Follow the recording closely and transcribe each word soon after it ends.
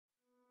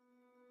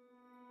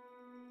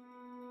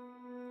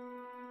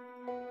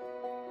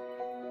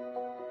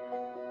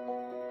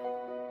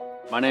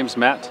My name's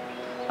Matt.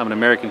 I'm an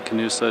American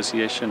Canoe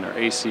Association or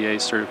ACA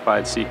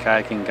certified sea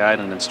kayaking guide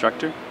and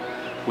instructor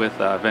with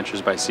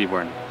Ventures by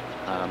Seabourn.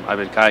 I've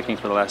been kayaking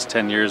for the last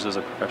 10 years as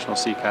a professional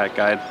sea kayak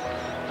guide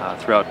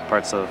throughout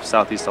parts of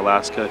Southeast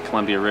Alaska,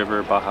 Columbia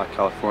River, Baja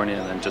California,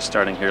 and then just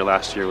starting here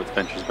last year with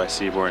Ventures by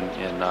Seabourn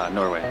in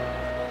Norway.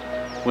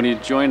 When you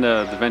join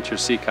the Ventures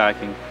Sea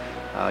Kayaking,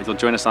 you'll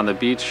join us on the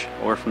beach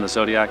or from the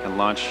Zodiac and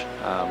launch.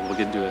 We'll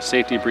get into a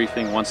safety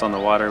briefing. Once on the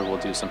water, we'll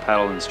do some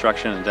paddle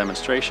instruction and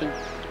demonstration.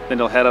 Then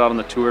you'll head out on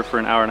the tour for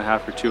an hour and a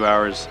half or 2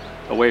 hours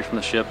away from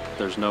the ship.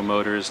 There's no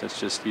motors, it's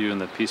just you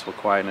and the peaceful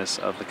quietness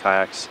of the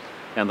kayaks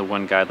and the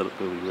one guide that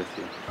will be with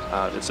you.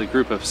 It's a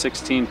group of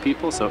 16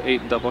 people, so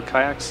 8 double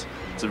kayaks.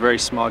 It's a very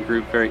small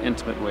group, very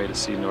intimate way to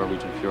see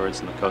Norwegian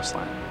fjords and the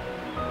coastline.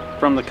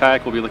 From the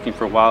kayak, we'll be looking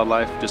for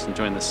wildlife, just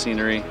enjoying the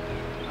scenery.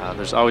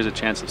 There's always a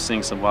chance of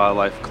seeing some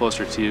wildlife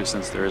closer to you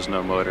since there is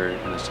no motor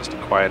and it's just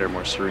a quieter,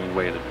 more serene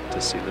way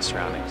to see the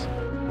surroundings.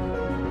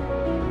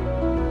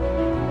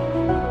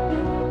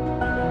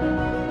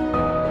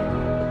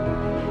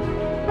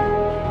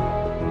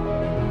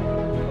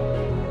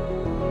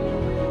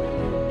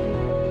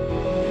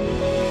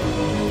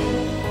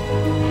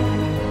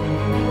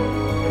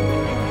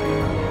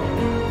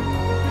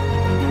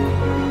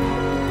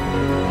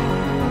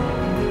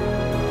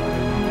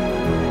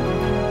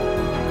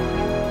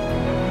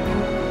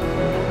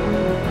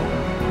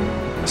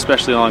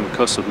 Especially along the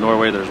coast of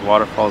Norway, there's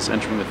waterfalls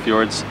entering the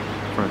fjords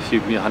from a few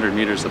hundred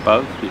meters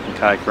above. You can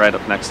kayak right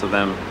up next to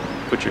them,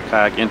 put your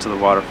kayak into the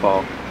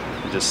waterfall,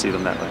 and just see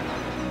them that way.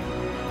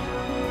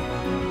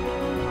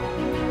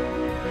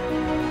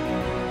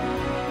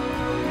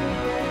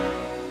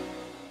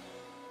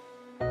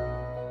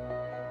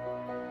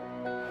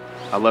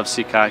 I love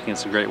sea kayaking.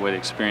 It's a great way to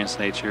experience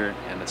nature,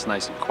 and it's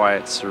nice and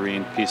quiet,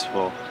 serene,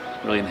 peaceful.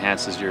 Really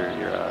enhances your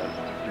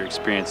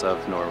experience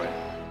of Norway.